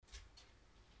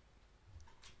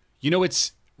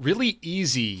It's really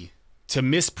easy to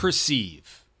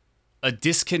misperceive a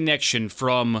disconnection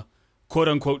from quote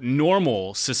unquote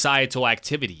normal societal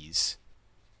activities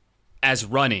as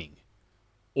running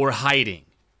or hiding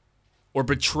or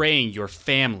betraying your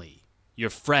family, your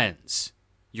friends,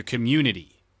 your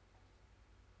community.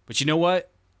 But you know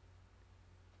what?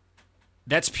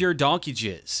 That's pure donkey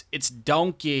jizz. It's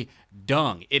donkey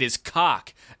dung. It is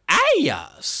cock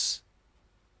ass.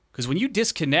 Because when you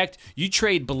disconnect, you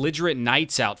trade belligerent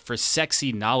nights out for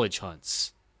sexy knowledge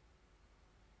hunts.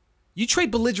 You trade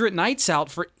belligerent nights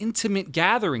out for intimate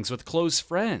gatherings with close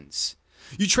friends.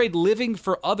 You trade living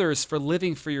for others for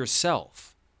living for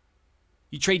yourself.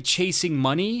 You trade chasing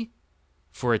money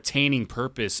for attaining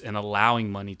purpose and allowing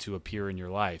money to appear in your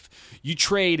life. You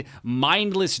trade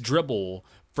mindless dribble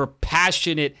for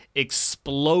passionate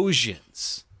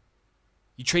explosions.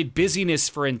 You trade busyness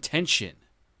for intention.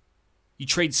 You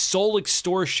trade soul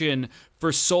extortion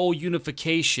for soul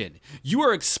unification. You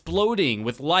are exploding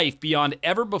with life beyond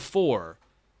ever before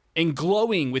and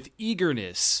glowing with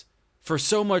eagerness for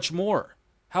so much more.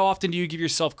 How often do you give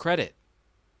yourself credit?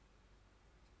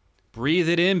 Breathe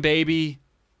it in, baby.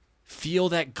 Feel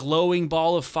that glowing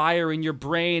ball of fire in your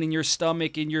brain, in your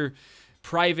stomach, in your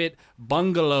private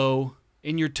bungalow,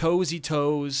 in your toesy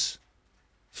toes.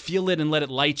 Feel it and let it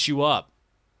light you up.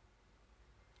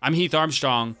 I'm Heath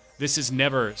Armstrong. This is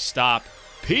Never Stop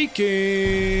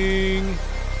Peaking.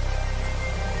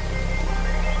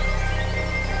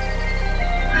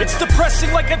 It's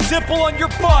depressing like a dimple on your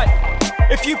butt.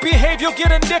 If you behave, you'll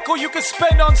get a nickel you can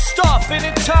spend on stuff. And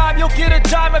in time, you'll get a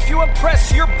dime if you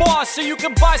impress your boss. So you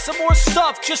can buy some more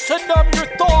stuff just to numb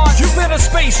your thoughts. You've been a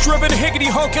space-driven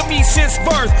higgity hunk of me since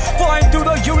birth, flying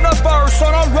through the universe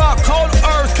on a rock called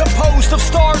Earth, composed of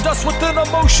stardust with an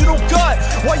emotional gut,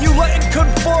 while you letting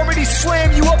conformity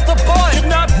slam you up the butt.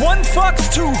 If not one fucks,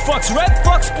 two fucks, red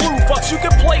fucks, blue fucks. You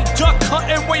can play duck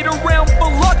hunt and wait around for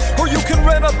luck, or you can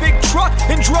rent a big truck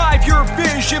and drive your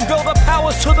vision, build a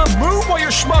palace to the moon while your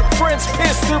schmuck friends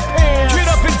piss their pants. Get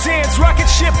up and dance, rocket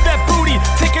ship that booty.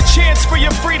 Take a chance for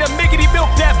your freedom, miggity milk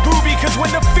that booby. Cause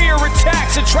when the fear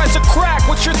attacks, it tries to crack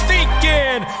what you're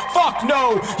thinking. Fuck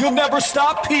no, you'll never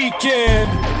stop peaking.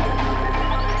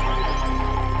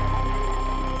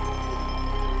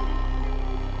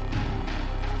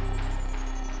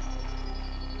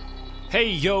 Hey,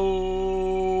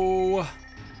 yo.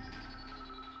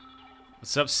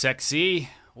 What's up, sexy?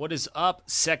 What is up,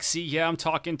 sexy? Yeah, I'm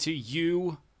talking to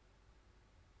you.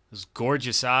 Those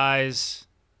gorgeous eyes,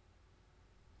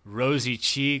 rosy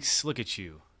cheeks. Look at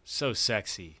you. So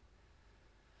sexy.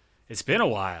 It's been a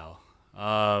while.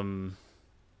 I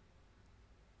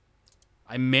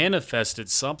manifested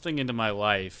something into my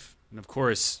life. And of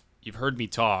course, you've heard me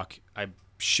talk. I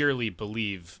surely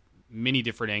believe many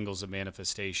different angles of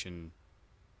manifestation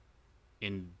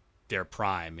in their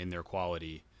prime, in their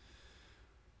quality.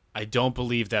 I don't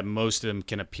believe that most of them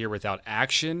can appear without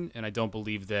action, and I don't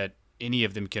believe that any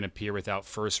of them can appear without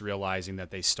first realizing that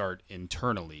they start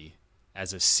internally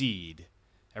as a seed.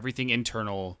 Everything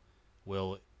internal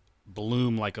will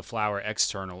bloom like a flower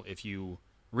external if you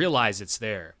realize it's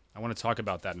there. I want to talk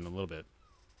about that in a little bit.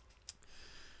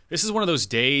 This is one of those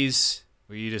days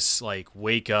where you just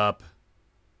wake up.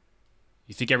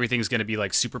 You think everything's going to be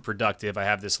super productive. I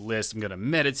have this list. I'm going to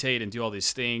meditate and do all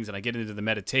these things, and I get into the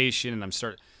meditation and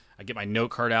I get my note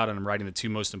card out and I'm writing the 2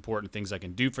 most important things I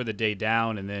can do for the day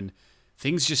down, and then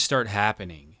things just start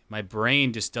happening. My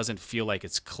brain just doesn't feel like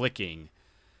it's clicking.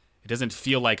 It doesn't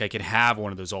feel like I can have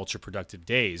one of those ultra productive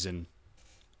days. And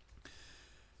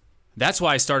that's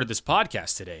why I started this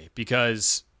podcast today,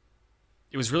 because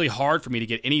it was really hard for me to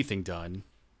get anything done.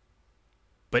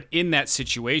 But in that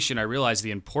situation, I realized the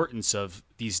importance of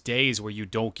these days where you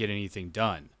don't get anything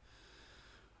done.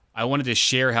 I wanted to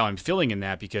share how I'm feeling in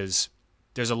that, because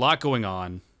there's a lot going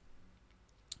on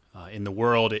in the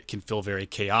world. It can feel very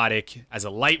chaotic. As a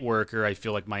light worker, I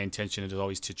feel like my intention is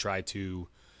always to try to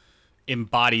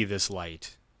embody this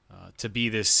light, to be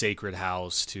this sacred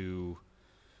house, to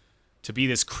be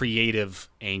this creative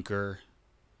anchor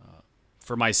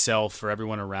for myself, for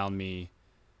everyone around me,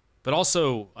 but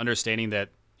also understanding that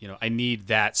I need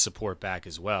that support back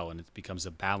as well, and it becomes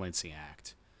a balancing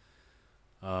act.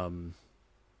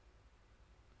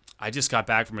 I just got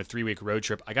back from a 3-week road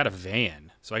trip. I got a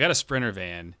van. So I got a Sprinter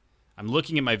van. I'm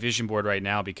looking at my vision board right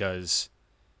now because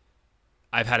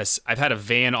I've had a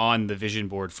van on the vision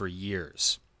board for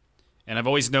years. And I've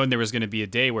always known there was going to be a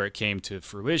day where it came to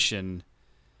fruition.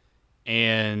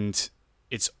 And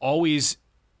it's always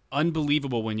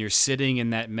unbelievable when you're sitting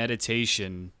in that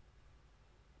meditation,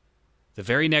 the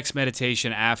very next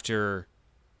meditation after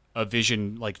a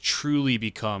vision like truly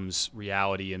becomes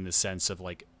reality in the sense of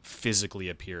like physically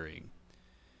appearing.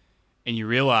 And you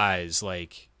realize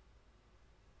like,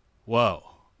 whoa,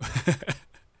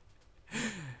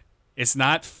 it's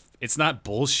not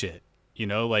bullshit. You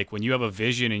know, like when you have a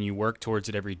vision and you work towards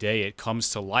it every day, it comes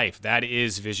to life. That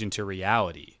is vision to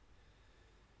reality.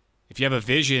 If you have a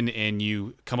vision and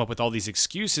you come up with all these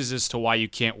excuses as to why you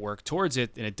can't work towards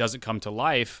it and it doesn't come to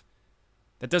life,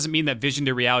 that doesn't mean that vision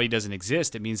to reality doesn't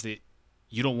exist. It means that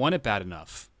you don't want it bad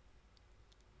enough.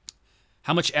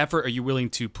 How much effort are you willing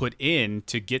to put in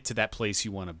to get to that place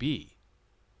you want to be?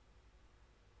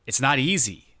 It's not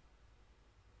easy.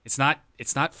 It's not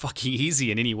fucking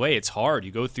easy in any way. It's hard.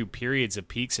 You go through periods of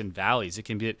peaks and valleys. It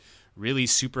can be really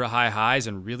super high highs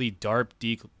and really dark,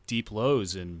 deep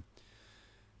lows. And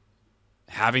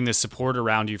having the support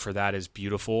around you for that is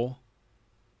beautiful.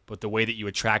 But the way that you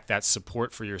attract that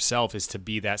support for yourself is to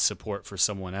be that support for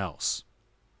someone else.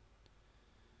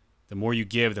 The more you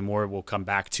give, the more it will come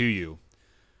back to you.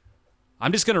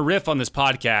 I'm just going to riff on this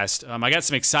podcast. I got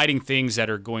some exciting things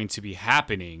that are going to be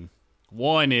happening.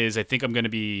 One is I think I'm going to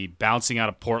be bouncing out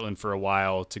of Portland for a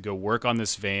while to go work on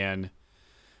this van.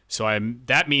 So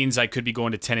that means I could be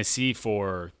going to Tennessee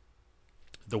for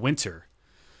the winter.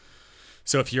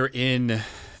 So if you're in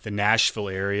the Nashville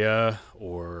area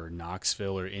or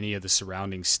Knoxville or any of the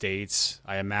surrounding states,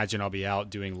 I imagine I'll be out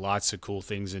doing lots of cool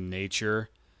things in nature.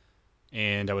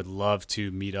 And I would love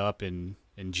to meet up and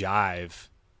jive.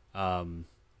 What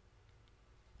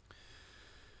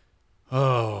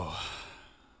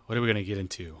are we going to get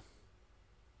into?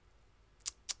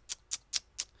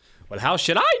 Well, how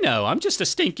should I know? I'm just a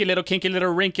stinky little, kinky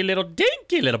little, rinky little,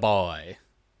 dinky little boy.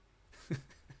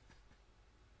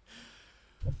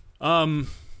 I've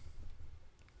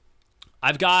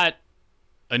got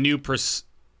a new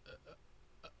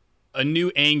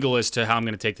angle as to how I'm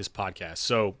going to take this podcast.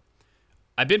 So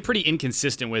I've been pretty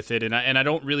inconsistent with it, and I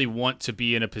don't really want to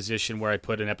be in a position where I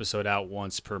put an episode out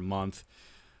once per month.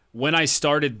 When I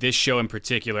started this show in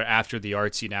particular, after the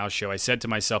Artsy Now show, I said to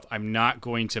myself, I'm not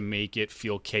going to make it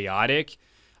feel chaotic.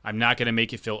 I'm not going to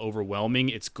make it feel overwhelming.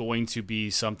 It's going to be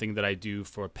something that I do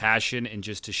for passion and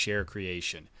just to share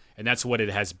creation. And that's what it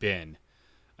has been.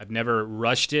 I've never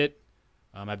rushed it.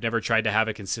 I've never tried to have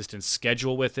a consistent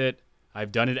schedule with it.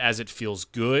 I've done it as it feels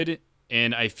good.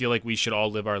 And I feel like we should all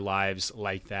live our lives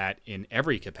like that in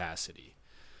every capacity.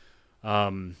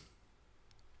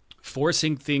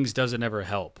 Forcing things doesn't ever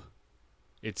help.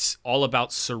 It's all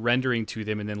about surrendering to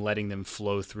them and then letting them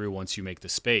flow through once you make the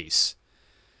space.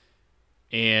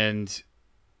 And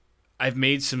I've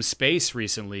made some space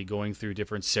recently going through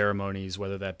different ceremonies,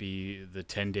 whether that be the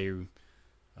 10-day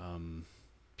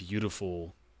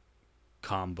beautiful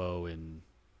combo and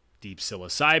deep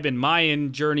psilocybin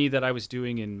Mayan journey that I was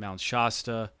doing in Mount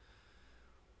Shasta,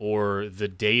 or the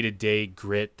day-to-day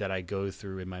grit that I go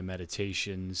through in my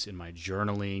meditations, in my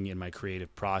journaling, in my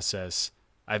creative process.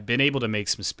 I've been able to make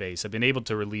some space. I've been able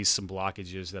to release some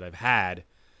blockages that I've had.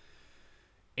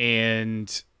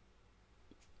 And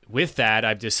with that,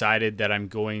 I've decided that I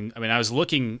was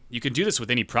looking, you can do this with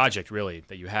any project really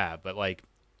that you have, but like,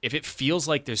 if it feels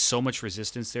like there's so much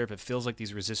resistance there, if it feels like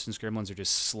these resistance gremlins are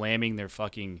just slamming their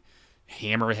fucking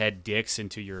hammerhead dicks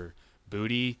into your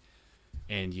booty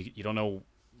and you don't know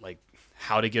like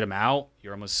how to get them out, you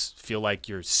almost feel like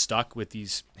you're stuck with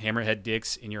these hammerhead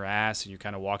dicks in your ass and you're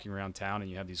kind of walking around town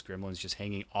and you have these gremlins just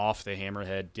hanging off the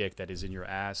hammerhead dick that is in your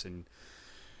ass and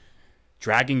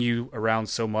dragging you around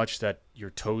so much that your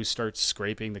toes start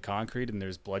scraping the concrete and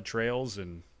there's blood trails,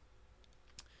 and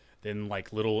then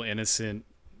like little innocent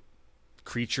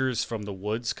creatures from the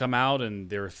woods come out and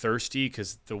they're thirsty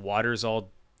because the water's all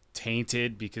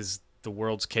tainted because the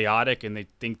world's chaotic and they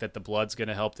think that the blood's going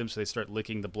to help them, so they start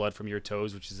licking the blood from your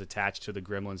toes, which is attached to the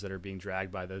gremlins that are being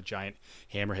dragged by the giant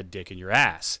hammerhead dick in your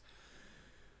ass.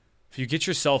 If you get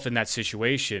yourself in that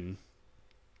situation,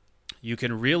 you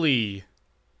can really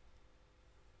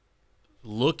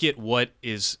look at what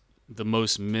is the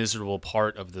most miserable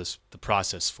part of the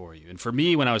process for you. And for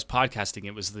me, when I was podcasting,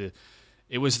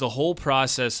 it was the whole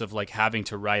process of like having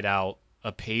to write out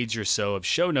a page or so of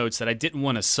show notes that I didn't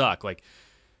want to suck. Like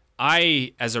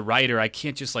as a writer, I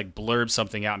can't just like blurb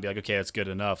something out and be like, okay, that's good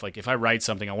enough. Like if I write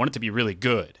something, I want it to be really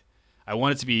good. I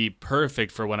want it to be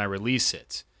perfect for when I release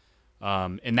it.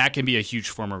 And that can be a huge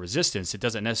form of resistance. It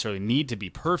doesn't necessarily need to be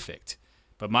perfect,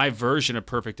 but my version of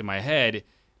perfect in my head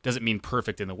doesn't mean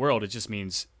perfect in the world. It just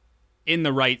means in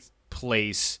the right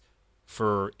place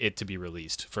for it to be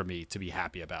released, for me to be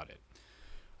happy about it.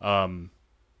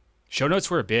 Show notes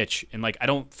were a bitch. And like, I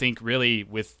don't think really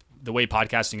with the way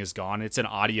podcasting has gone, it's an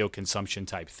audio consumption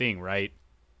type thing, right?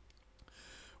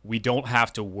 we don't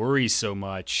have to worry so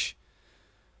much.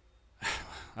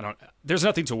 There's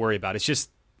nothing to worry about. It's just,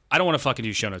 I don't want to fucking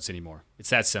do show notes anymore. It's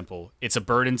that simple. It's a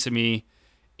burden to me.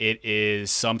 It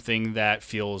is something that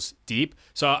feels deep.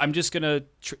 So I'm just going to,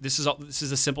 this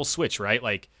is a simple switch, right?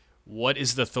 Like, what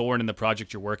is the thorn in the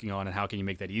project you're working on and how can you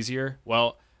make that easier?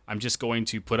 Well, I'm just going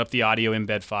to put up the audio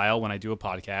embed file when I do a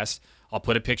podcast. I'll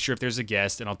put a picture if there's a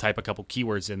guest and I'll type a couple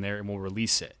keywords in there and we'll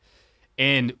release it.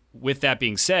 And with that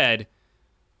being said,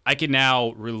 I can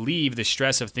now relieve the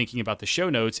stress of thinking about the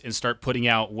show notes and start putting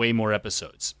out way more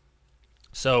episodes.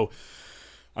 So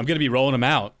I'm going to be rolling them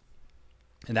out.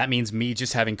 And that means me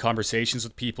just having conversations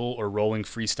with people or rolling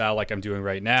freestyle like I'm doing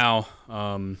right now,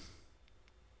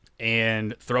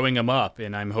 and throwing them up.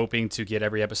 And I'm hoping to get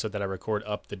every episode that I record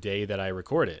up the day that I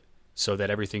record it so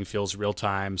that everything feels real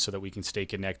time so that we can stay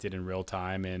connected in real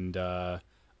time. And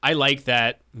I like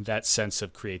that sense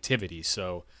of creativity.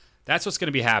 So that's what's going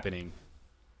to be happening.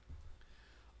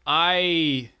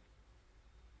 I,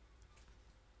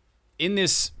 in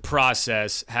this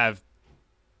process, have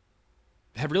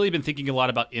really been thinking a lot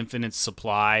about infinite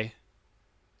supply.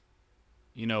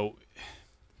 You know,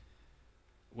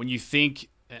 when you think,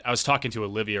 I was talking to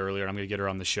Olivia earlier, and I'm going to get her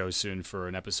on the show soon for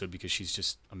an episode because she's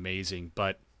just amazing.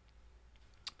 But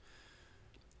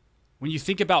when you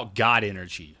think about God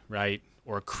energy, right,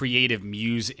 or creative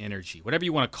muse energy, whatever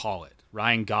you want to call it,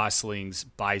 Ryan Gosling's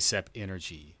bicep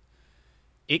energy,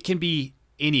 it can be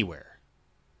anywhere.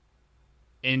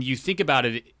 And you think about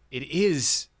it, it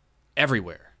is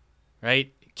everywhere,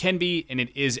 right? It can be, and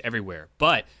it is everywhere.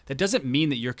 But that doesn't mean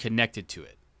that you're connected to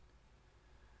it.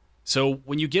 So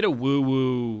when you get a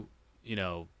woo-woo,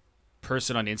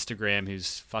 person on Instagram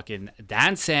who's fucking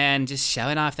dancing, just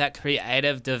showing off that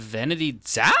creative divinity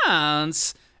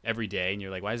dance every day, and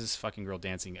you're like, why is this fucking girl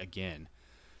dancing again?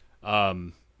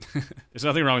 There's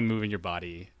nothing wrong with moving your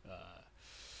body.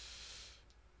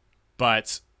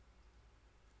 But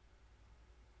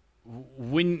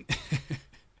when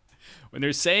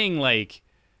they're saying, like,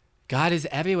 God is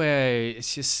everywhere,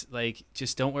 it's just like,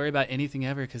 just don't worry about anything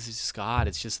ever because it's just God.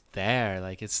 It's just there.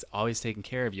 Like, it's always taking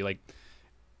care of you. Like,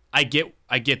 I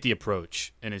get the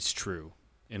approach, and it's true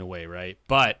in a way, right?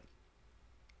 But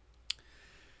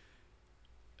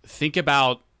think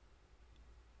about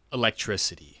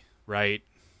electricity, right?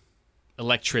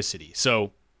 Electricity.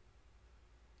 So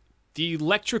the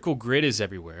electrical grid is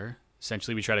everywhere.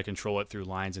 Essentially, we try to control it through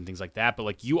lines and things like that. But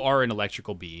like, you are an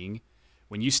electrical being.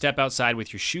 When you step outside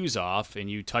with your shoes off and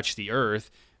you touch the earth,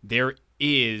 there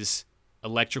is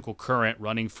electrical current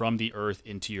running from the earth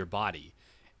into your body.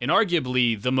 And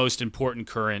arguably the most important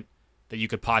current that you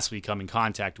could possibly come in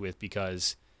contact with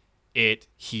because it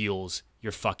heals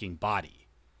your fucking body.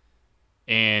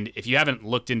 And if you haven't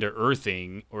looked into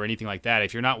earthing or anything like that,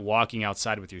 if you're not walking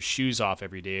outside with your shoes off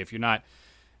every day, if you're not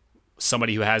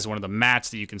somebody who has one of the mats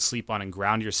that you can sleep on and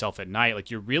ground yourself at night, like,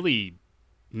 you're really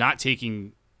not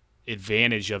taking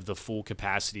advantage of the full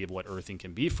capacity of what earthing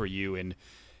can be for you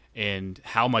and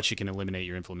how much it can eliminate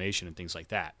your inflammation and things like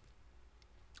that.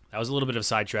 That was a little bit of a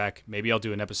sidetrack. Maybe I'll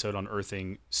do an episode on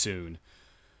earthing soon.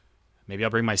 Maybe I'll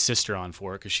bring my sister on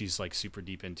for it because she's like super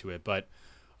deep into it. But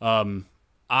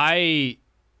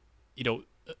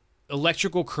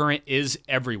electrical current is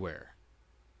everywhere.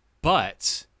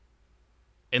 But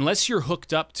unless you're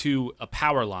hooked up to a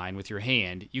power line with your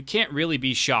hand, you can't really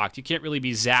be shocked. You can't really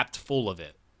be zapped full of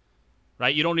it,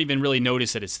 right? You don't even really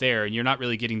notice that it's there, and you're not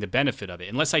really getting the benefit of it.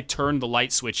 Unless I turn the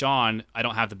light switch on, I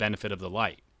don't have the benefit of the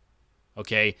light,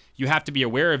 okay? You have to be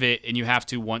aware of it, and you have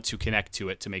to want to connect to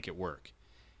it to make it work.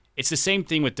 It's the same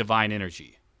thing with divine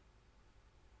energy.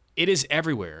 It is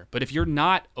everywhere, but if you're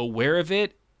not aware of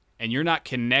it and you're not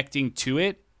connecting to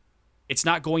it, it's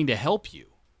not going to help you.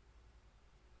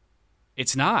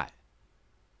 It's not.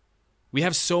 We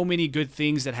have so many good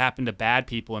things that happen to bad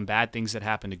people and bad things that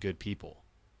happen to good people.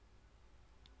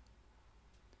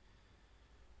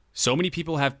 So many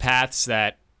people have paths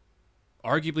that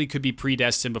arguably could be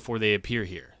predestined before they appear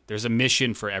here. There's a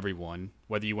mission for everyone,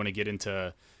 whether you want to get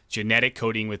into genetic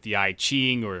coding with the I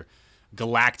Ching or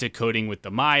galactic coding with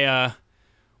the Maya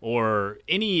or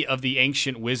any of the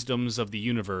ancient wisdoms of the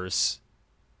universe.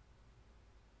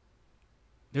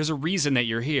 There's a reason that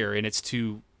you're here, and it's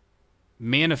to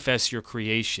manifest your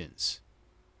creations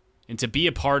and to be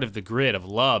a part of the grid of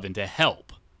love and to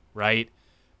help, right?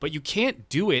 But you can't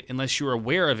do it unless you're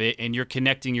aware of it and you're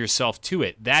connecting yourself to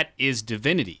it. That is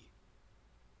divinity.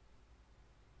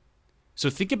 So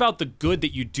think about the good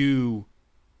that you do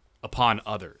upon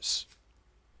others.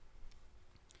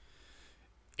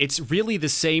 It's really the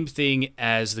same thing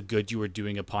as the good you are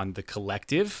doing upon the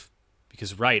collective,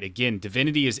 Because, right, again,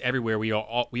 divinity is everywhere. We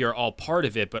are all part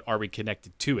of it, but are we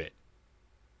connected to it?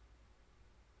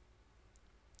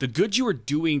 The good you are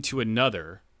doing to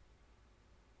another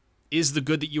is the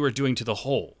good that you are doing to the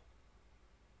whole,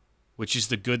 which is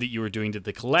the good that you are doing to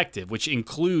the collective, which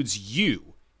includes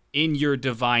you in your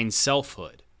divine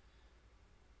selfhood.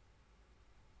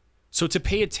 So to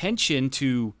pay attention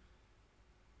to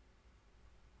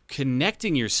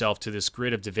connecting yourself to this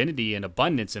grid of divinity and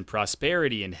abundance and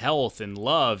prosperity and health and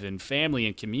love and family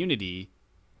and community,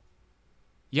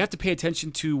 you have to pay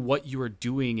attention to what you are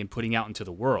doing and putting out into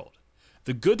the world.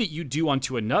 The good that you do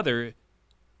unto another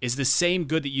is the same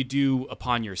good that you do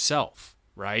upon yourself,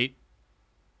 right?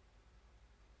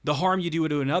 The harm you do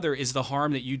to another is the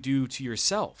harm that you do to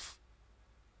yourself.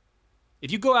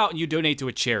 If you go out and you donate to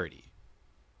a charity,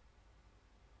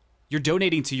 you're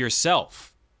donating to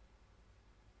yourself.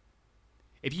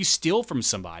 If you steal from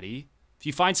somebody, if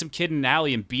you find some kid in an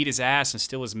alley and beat his ass and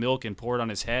steal his milk and pour it on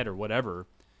his head or whatever,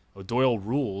 O'Doyle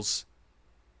rules,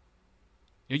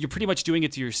 you're pretty much doing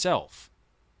it to yourself.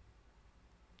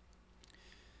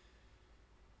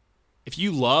 If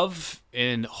you love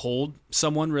and hold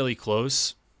someone really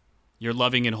close, you're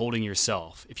loving and holding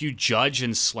yourself. If you judge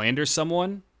and slander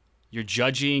someone, you're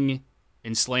judging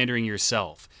and slandering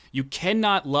yourself. You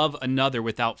cannot love another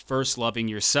without first loving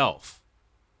yourself.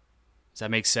 Does that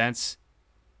make sense?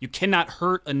 You cannot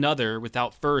hurt another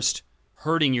without first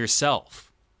hurting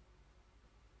yourself.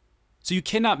 So you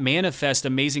cannot manifest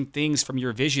amazing things from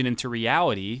your vision into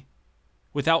reality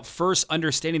without first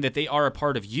understanding that they are a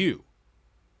part of you.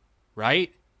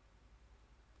 Right?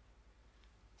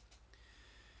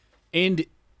 And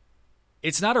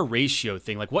it's not a ratio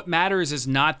thing. Like, what matters is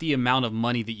not the amount of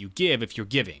money that you give if you're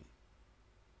giving.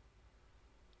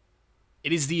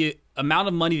 It is the amount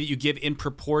of money that you give in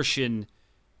proportion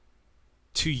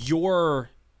to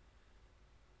your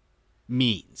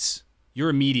means, your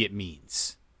immediate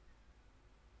means.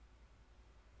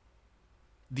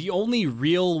 The only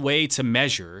real way to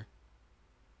measure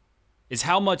is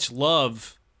how much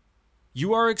love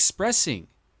you are expressing.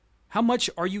 How much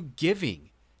are you giving?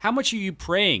 How much are you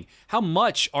praying? How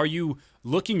much are you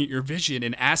looking at your vision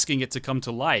and asking it to come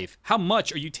to life? How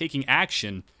much are you taking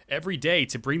action every day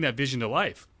to bring that vision to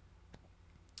life?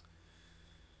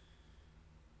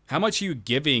 How much are you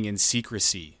giving in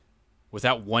secrecy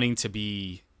without wanting to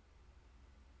be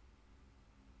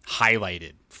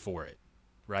highlighted for it,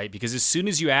 right? Because as soon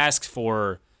as you ask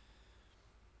for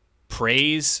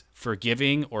praise for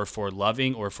giving or for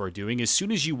loving or for doing, as soon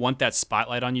as you want that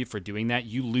spotlight on you for doing that,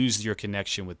 you lose your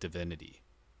connection with divinity.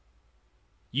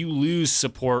 You lose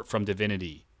support from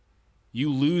divinity. You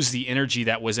lose the energy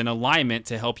that was in alignment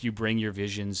to help you bring your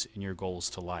visions and your goals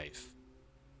to life.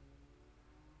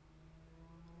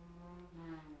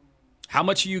 How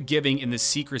much are you giving in the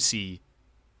secrecy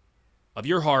of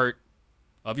your heart,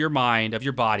 of your mind, of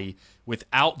your body,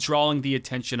 without drawing the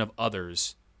attention of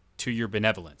others to your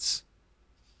benevolence?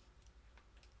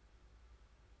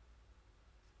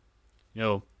 You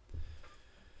know,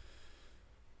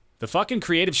 the fucking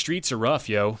creative streets are rough,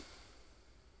 yo.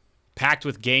 Packed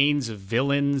with gangs of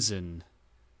villains and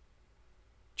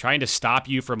trying to stop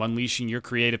you from unleashing your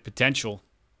creative potential.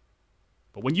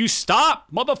 But when you stop,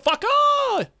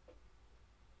 motherfucker,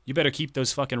 you better keep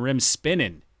those fucking rims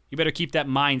spinning. You better keep that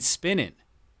mind spinning.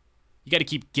 You got to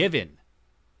keep giving.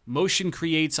 Motion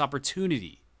creates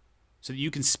opportunity so that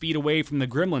you can speed away from the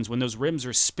gremlins when those rims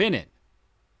are spinning.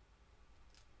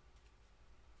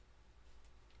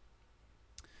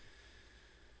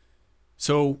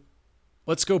 So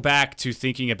let's go back to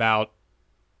thinking about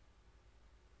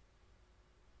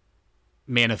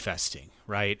manifesting,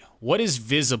 right? What is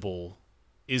visible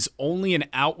is only an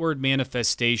outward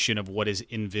manifestation of what is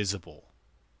invisible.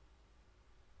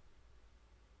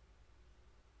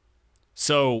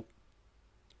 So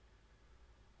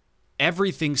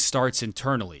everything starts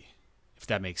internally, if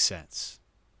that makes sense.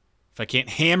 If I can't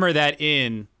hammer that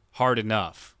in hard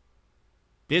enough.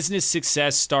 Business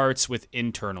success starts with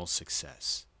internal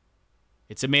success.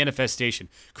 It's a manifestation.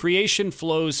 Creation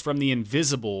flows from the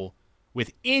invisible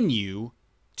within you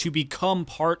to become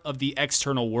part of the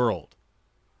external world.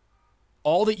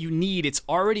 All that you need, it's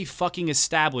already fucking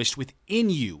established within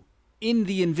you, in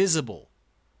the invisible.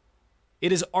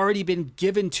 It has already been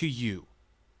given to you.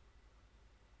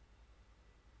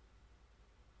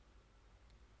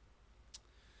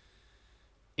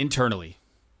 Internally,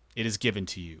 it is given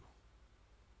to you.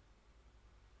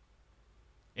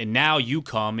 And now you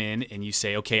come in and you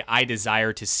say, okay, I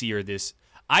desire to see this.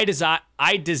 I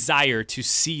desire to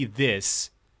see this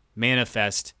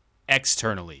manifest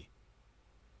externally.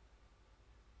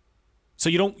 So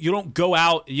you don't go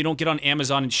out, you don't get on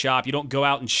Amazon and shop, you don't go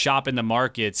out and shop in the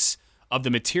markets of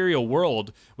the material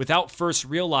world without first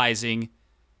realizing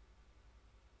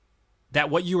that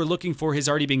what you were looking for has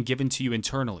already been given to you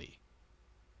internally.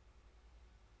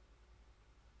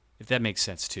 If that makes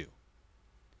sense too.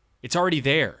 It's already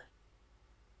there.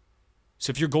 So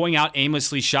if you're going out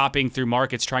aimlessly shopping through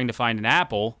markets trying to find an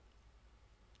apple,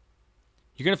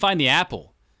 you're going to find the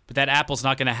apple, but that apple's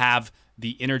not going to have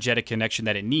the energetic connection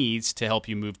that it needs to help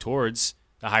you move towards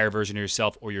the higher version of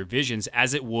yourself or your visions,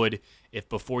 as it would if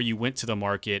before you went to the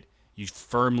market, you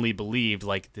firmly believed,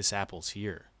 like, this apple's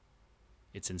here.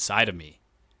 It's inside of me.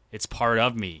 It's part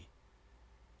of me.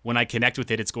 When I connect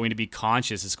with it, it's going to be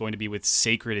conscious. It's going to be with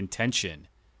sacred intention.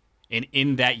 And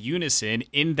in that unison,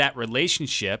 in that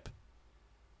relationship,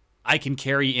 I can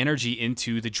carry energy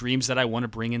into the dreams that I want to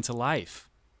bring into life.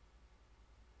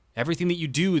 Everything that you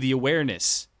do, the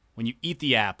awareness, when you eat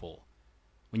the apple,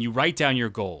 when you write down your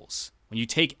goals, when you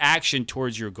take action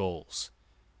towards your goals,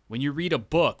 when you read a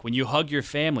book, when you hug your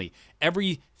family,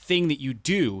 everything that you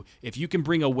do, if you can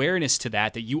bring awareness to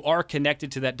that you are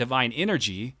connected to that divine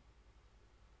energy,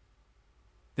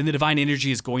 then the divine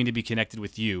energy is going to be connected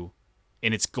with you,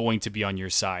 and it's going to be on your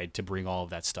side to bring all of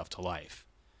that stuff to life.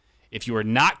 If you are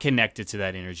not connected to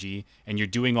that energy and you're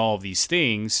doing all of these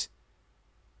things,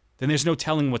 then there's no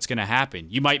telling what's going to happen.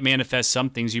 You might manifest some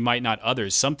things, you might not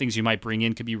others. Some things you might bring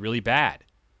in could be really bad.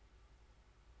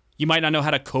 You might not know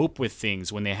how to cope with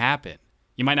things when they happen.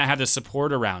 You might not have the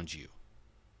support around you.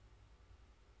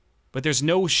 But there's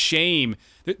no shame.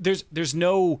 There's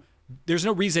no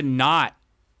reason not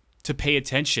to pay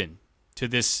attention to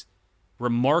this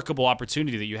remarkable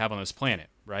opportunity that you have on this planet,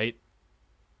 right?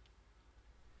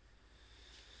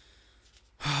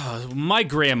 My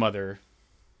grandmother,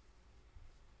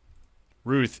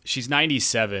 Ruth, she's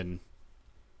 97,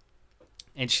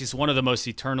 and she's one of the most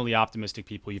eternally optimistic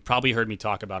people. You've probably heard me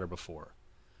talk about her before.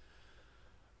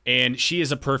 And she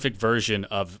is a perfect version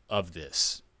of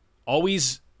this.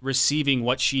 Always receiving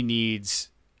what she needs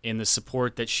and the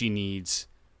support that she needs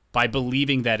by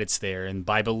believing that it's there and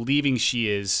by believing she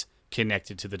is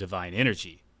connected to the divine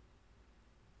energy.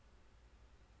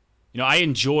 You know, I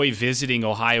enjoy visiting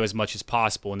Ohio as much as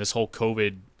possible, and this whole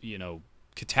COVID,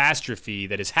 catastrophe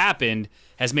that has happened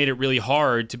has made it really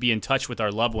hard to be in touch with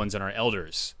our loved ones and our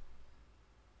elders.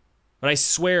 But I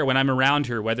swear, when I'm around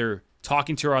her, whether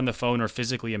talking to her on the phone or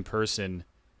physically in person,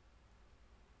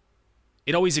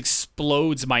 it always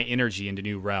explodes my energy into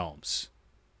new realms.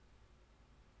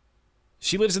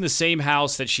 She lives in the same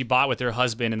house that she bought with her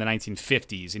husband in the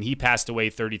 1950s, and he passed away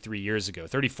 34 years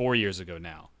ago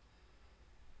now.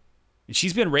 And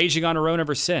she's been raging on her own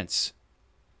ever since.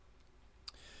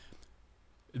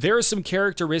 There are some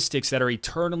characteristics that are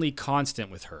eternally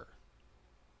constant with her.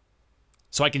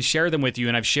 So I can share them with you,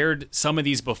 and I've shared some of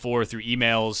these before through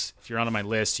emails. If you're on my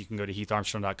list, you can go to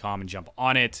heatharmstrong.com and jump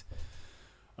on it.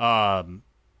 I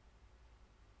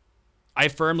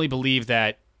firmly believe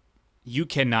that you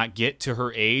cannot get to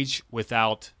her age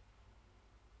without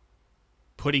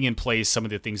putting in place some of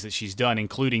the things that she's done,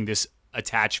 including this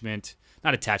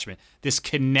this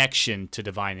connection to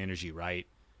divine energy, right?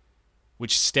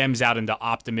 Which stems out into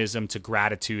optimism, to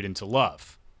gratitude, and to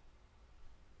love.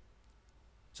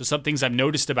 So some things I've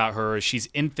noticed about her is she's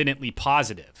infinitely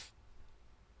positive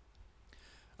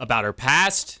about her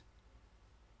past,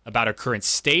 about her current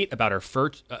state, about her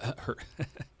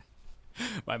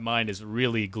my mind is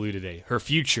really glued today. Her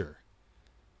future.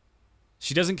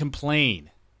 She doesn't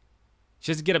complain.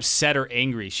 She doesn't get upset or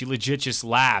angry. She legit just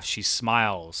laughs. She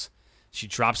smiles. She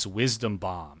drops wisdom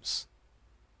bombs.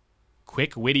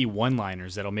 Quick, witty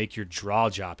one-liners that'll make your jaw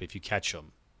drop if you catch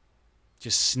them.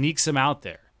 Just sneaks them out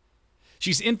there.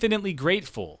 She's infinitely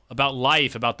grateful about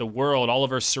life, about the world, all of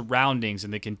her surroundings,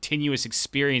 and the continuous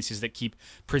experiences that keep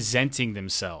presenting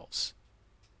themselves.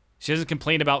 She doesn't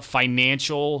complain about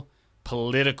financial,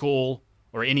 political,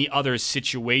 or any other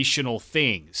situational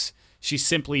things. She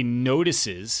simply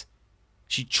notices.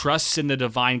 She trusts in the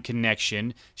divine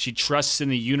connection. She trusts in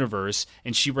the universe,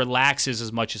 and she relaxes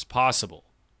as much as possible.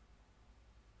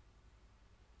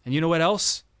 And you know what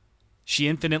else? She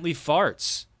infinitely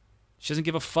farts. She doesn't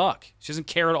give a fuck. She doesn't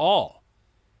care at all.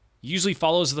 Usually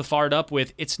follows the fart up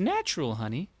with, "It's natural,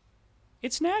 honey.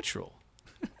 It's natural."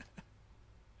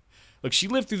 Look, she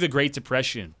lived through the Great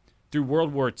Depression, through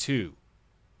World War II,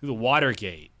 through the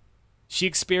Watergate. She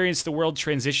experienced the world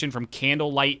transition from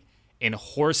candlelight and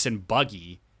horse and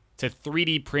buggy to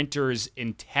 3D printers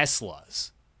and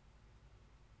Teslas.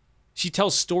 She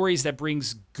tells stories that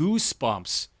brings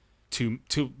goosebumps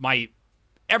to my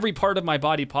every part of my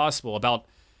body possible, about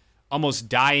almost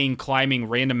dying climbing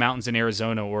random mountains in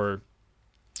Arizona, or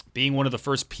being one of the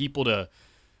first people to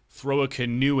throw a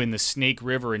canoe in the Snake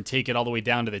River and take it all the way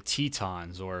down to the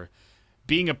Tetons, or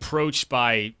being approached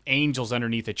by angels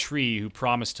underneath a tree who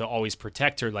promised to always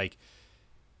protect her. Like,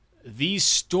 these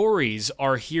stories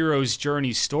are heroes'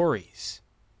 journey stories.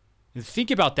 And think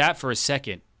about that for a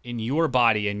second in your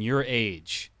body and your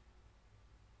age.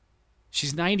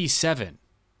 She's 97.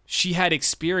 She had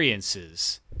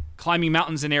experiences climbing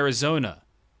mountains in Arizona.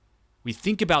 We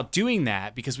think about doing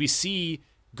that because we see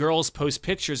girls post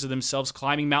pictures of themselves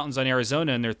climbing mountains on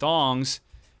Arizona in their thongs.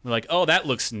 We're like, oh, that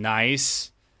looks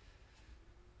nice.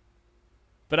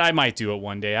 But I might do it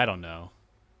one day. I don't know.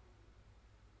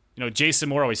 You know, Jason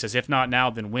Moore always says, if not now,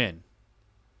 then when?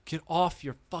 Get off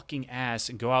your fucking ass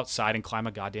and go outside and climb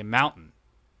a goddamn mountain.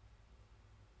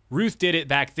 Ruth did it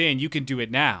back then. You can do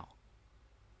it now.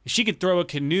 If she could throw a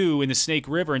canoe in the Snake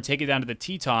River and take it down to the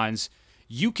Tetons,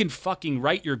 you can fucking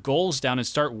write your goals down and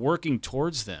start working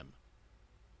towards them.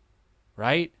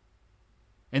 Right?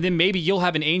 And then maybe you'll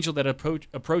have an angel that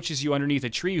approaches you underneath a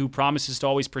tree who promises to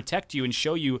always protect you and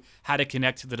show you how to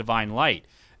connect to the divine light.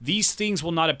 These things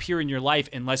will not appear in your life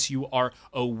unless you are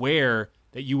aware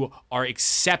that you are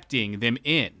accepting them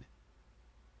in.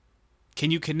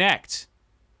 Can you connect?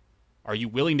 Are you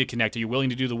willing to connect? Are you willing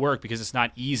to do the work? Because it's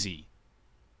not easy.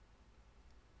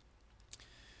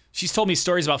 She's told me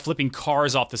stories about flipping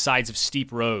cars off the sides of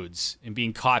steep roads and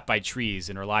being caught by trees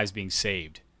and her lives being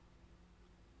saved.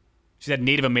 She's had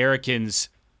Native Americans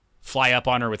fly up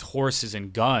on her with horses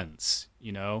and guns,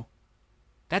 you know?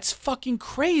 That's fucking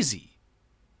crazy.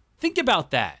 Think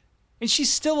about that. And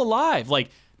she's still alive. Like,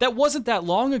 that wasn't that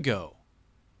long ago.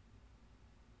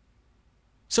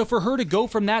 So for her to go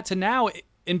from that to now,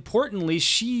 importantly,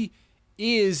 she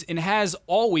is and has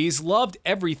always loved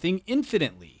everything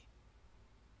infinitely.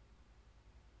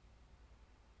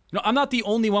 No, I'm not the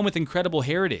only one with incredible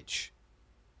heritage.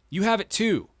 You have it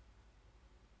too.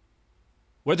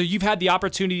 Whether you've had the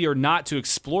opportunity or not to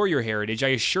explore your heritage, I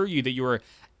assure you that you are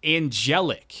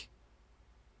angelic.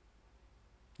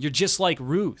 You're just like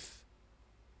Ruth.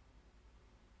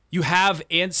 You have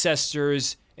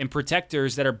ancestors and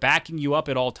protectors that are backing you up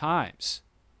at all times.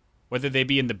 Whether they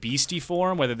be in the beastie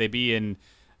form, whether they be in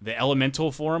the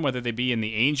elemental form, whether they be in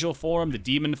the angel form, the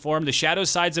demon form, the shadow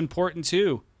side's important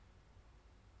too.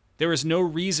 There is no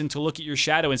reason to look at your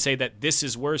shadow and say that this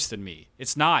is worse than me.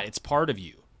 It's not. It's part of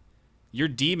you. Your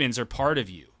demons are part of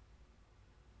you.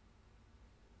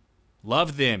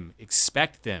 Love them.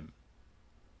 Expect them.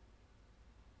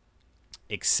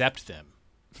 Accept them.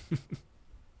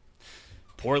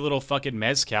 Pour a little fucking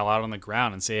mezcal out on the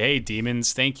ground and say, hey,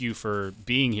 demons, thank you for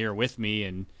being here with me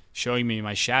and showing me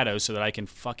my shadow so that I can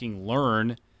fucking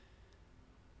learn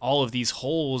all of these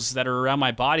holes that are around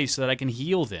my body so that I can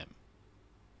heal them.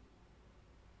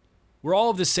 We're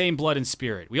all of the same blood and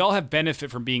spirit. We all have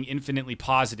benefit from being infinitely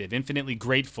positive, infinitely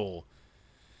grateful.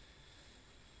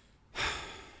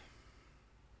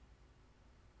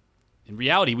 In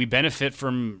reality, we benefit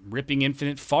from ripping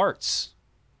infinite farts,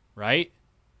 right?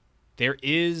 There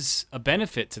is a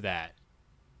benefit to that,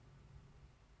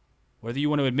 whether you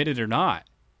want to admit it or not.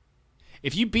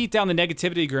 If you beat down the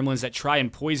negativity gremlins that try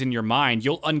and poison your mind,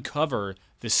 you'll uncover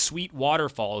the sweet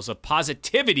waterfalls of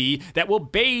positivity that will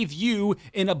bathe you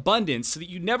in abundance so that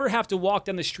you never have to walk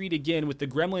down the street again with the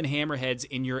gremlin hammerheads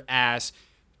in your ass,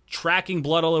 tracking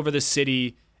blood all over the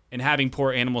city and having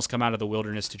poor animals come out of the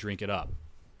wilderness to drink it up.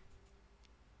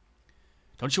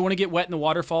 Don't you want to get wet in the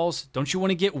waterfalls? Don't you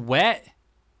want to get wet?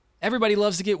 Everybody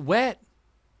loves to get wet.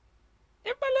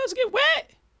 Everybody loves to get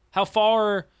wet. How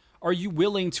far are you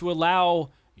willing to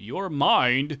allow your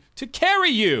mind to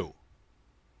carry you?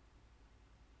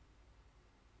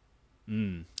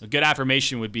 A good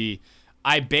affirmation would be,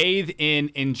 I bathe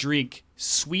in and drink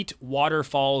sweet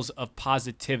waterfalls of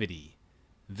positivity.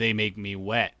 They make me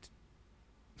wet.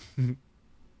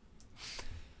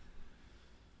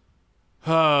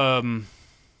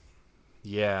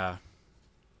 Yeah.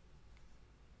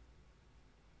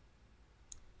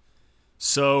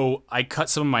 So I cut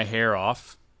some of my hair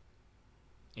off,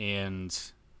 and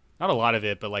not a lot of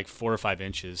it, but like 4 or 5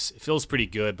 inches. It feels pretty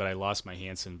good, but I lost my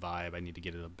Hanson vibe. I need to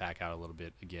get it back out a little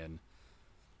bit again.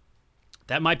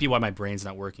 That might be why my brain's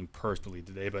not working perfectly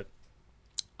today, but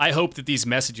I hope that these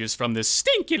messages from this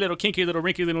stinky little, kinky little,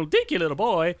 wrinky little, dinky little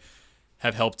boy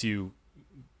have helped you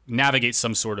navigate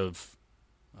some sort of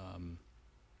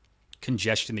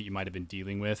congestion that you might have been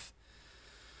dealing with.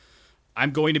 I'm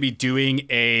going to be doing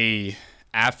a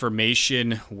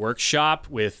affirmation workshop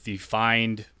with the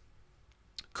Find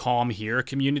Calm Here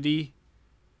community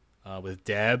with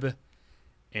Deb.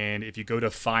 And if you go to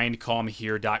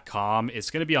findcalmhere.com,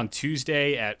 it's going to be on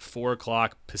Tuesday at 4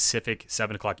 o'clock Pacific,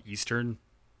 7 o'clock Eastern.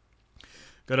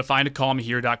 go to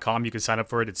findacalmhere.com. You can sign up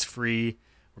for it. It's free.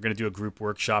 We're going to do a group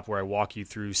workshop where I walk you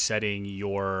through setting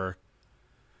your...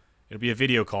 It'll be a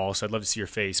video call, so I'd love to see your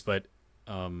face. But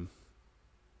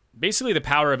basically the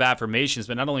power of affirmations,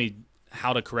 but not only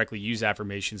how to correctly use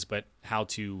affirmations, but how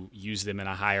to use them in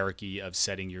a hierarchy of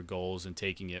setting your goals and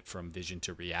taking it from vision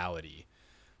to reality.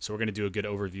 So we're going to do a good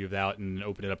overview of that and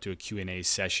open it up to a Q&A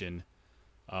session.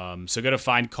 So go to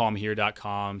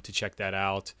findcalmhere.com to check that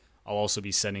out. I'll also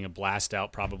be sending a blast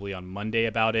out probably on Monday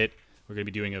about it. We're going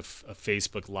to be doing a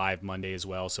Facebook Live Monday as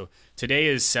well. So today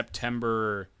is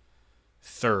September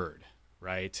 3rd,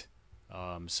 right?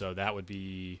 So that would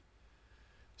be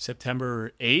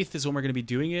September 8th is when we're going to be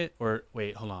doing it. Or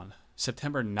wait, hold on.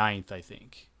 September 9th, I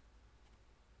think.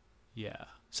 Yeah.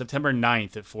 September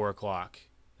 9th at 4 o'clock.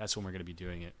 That's when we're going to be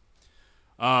doing it.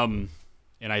 And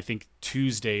I think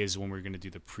Tuesday is when we're going to do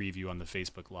the preview on the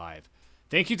Facebook Live.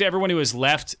 Thank you to everyone who has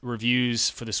left reviews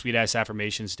for the Sweet Ass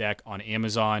Affirmations deck on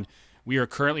Amazon. We are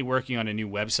currently working on a new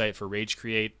website for Rage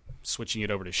Create, switching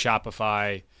it over to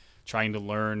Shopify, trying to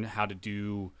learn how to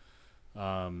do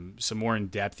some more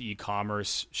in-depth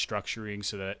e-commerce structuring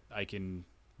so that I can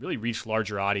really reach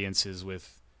larger audiences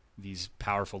with these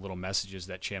powerful little messages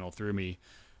that channel through me.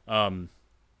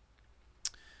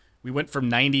 We went from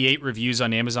 98 reviews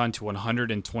on Amazon to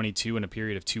 122 in a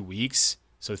period of 2 weeks.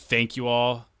 So thank you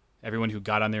all, everyone who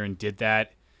got on there and did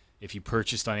that. If you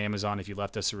purchased on Amazon, if you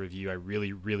left us a review, I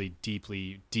really, really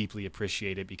deeply, deeply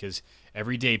appreciate it, because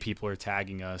every day people are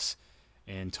tagging us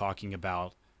and talking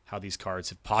about how these cards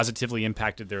have positively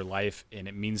impacted their life, and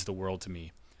it means the world to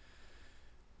me.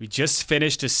 We just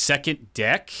finished a second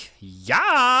deck.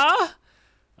 Yeah!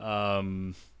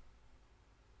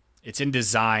 It's in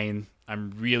design.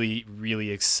 I'm really, really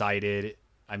excited.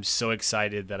 I'm so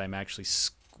excited that I'm actually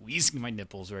squeezing my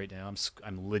nipples right now.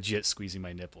 I'm legit squeezing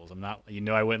my nipples. I'm not,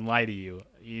 I wouldn't lie to you.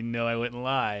 I wouldn't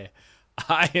lie.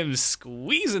 I am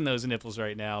squeezing those nipples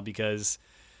right now because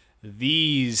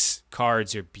these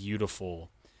cards are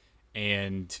beautiful.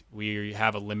 And we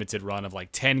have a limited run of like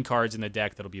 10 cards in the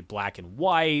deck that'll be black and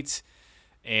white.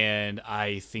 And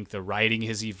I think the writing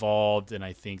has evolved, and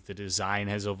I think the design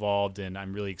has evolved, and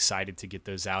I'm really excited to get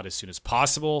those out as soon as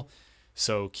possible.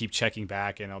 So keep checking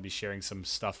back, and I'll be sharing some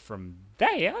stuff from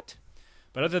that.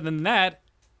 But other than that,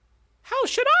 how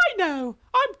should I know?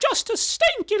 I'm just a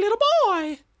stinky little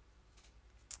boy.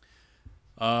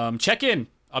 Check in.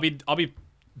 I'll be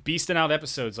beasting out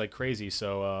episodes like crazy.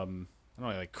 So I don't know,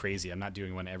 like crazy. I'm not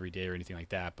doing one every day or anything like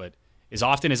that. But as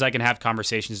often as I can have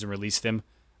conversations and release them,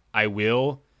 I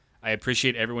will. I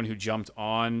appreciate everyone who jumped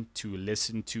on to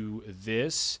listen to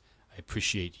this. I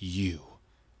appreciate you.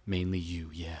 Mainly you,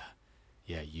 yeah.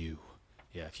 Yeah, you.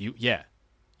 Yeah,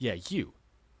 you.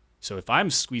 So if I'm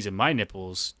squeezing my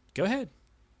nipples, go ahead.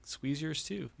 Squeeze yours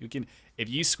too. You can, if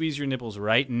you squeeze your nipples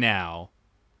right now,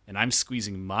 and I'm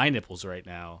squeezing my nipples right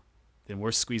now, then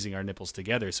we're squeezing our nipples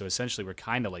together. So essentially we're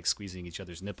kind of like squeezing each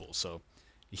other's nipples. So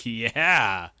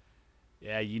yeah.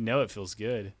 Yeah, it feels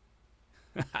good.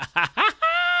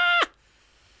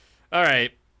 All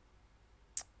right.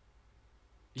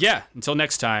 Yeah, until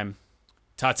next time.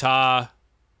 Ta-ta.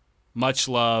 Much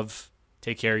love.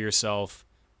 Take care of yourself.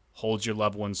 Hold your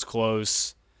loved ones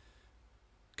close.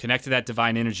 Connect to that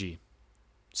divine energy.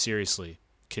 Seriously.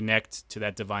 Connect to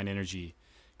that divine energy.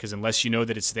 Because unless you know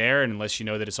that it's there, and unless you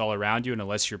know that it's all around you, and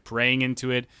unless you're praying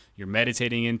into it, you're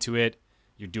meditating into it,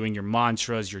 you're doing your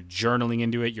mantras, you're journaling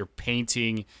into it, you're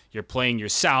painting, you're playing your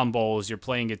sound bowls, you're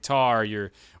playing guitar,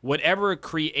 you're whatever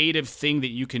creative thing that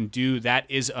you can do, that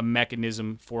is a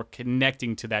mechanism for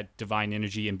connecting to that divine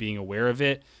energy and being aware of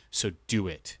it. So do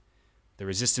it. The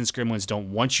resistance gremlins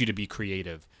don't want you to be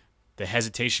creative. The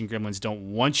hesitation gremlins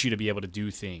don't want you to be able to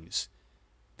do things.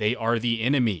 They are the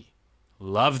enemy.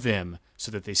 Love them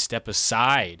so that they step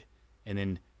aside and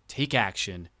then take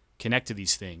action, connect to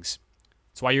these things.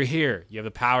 That's why you're here. You have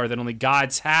the power that only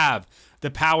gods have, the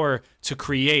power to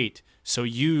create. So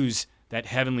use that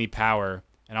heavenly power,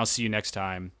 and I'll see you next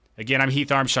time. Again, I'm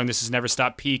Heath Armstrong. This has Never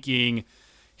Stop Peaking.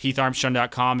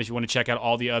 HeathArmstrong.com if you want to check out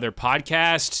all the other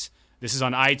podcasts. This is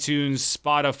on iTunes,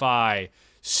 Spotify,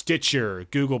 Stitcher,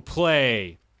 Google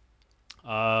Play,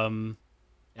 and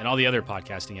all the other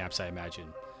podcasting apps, I imagine.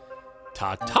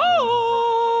 Ta-ta!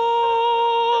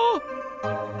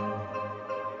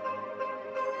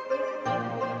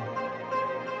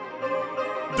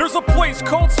 There's a place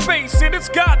called space and it's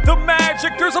got the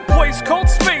magic. There's a place called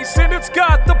space and it's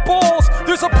got the balls.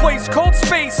 There's a place called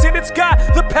space and it's got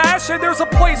the passion. There's a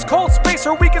place called space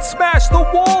where we can smash the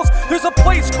walls. There's a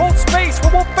place called space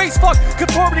where we'll face fuck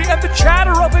conformity and the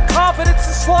chatter of incompetence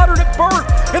and slaughtered at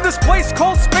birth. In this place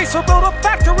called space we'll build a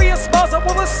factory of smiles that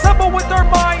will assemble with our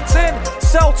minds and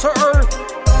will to earn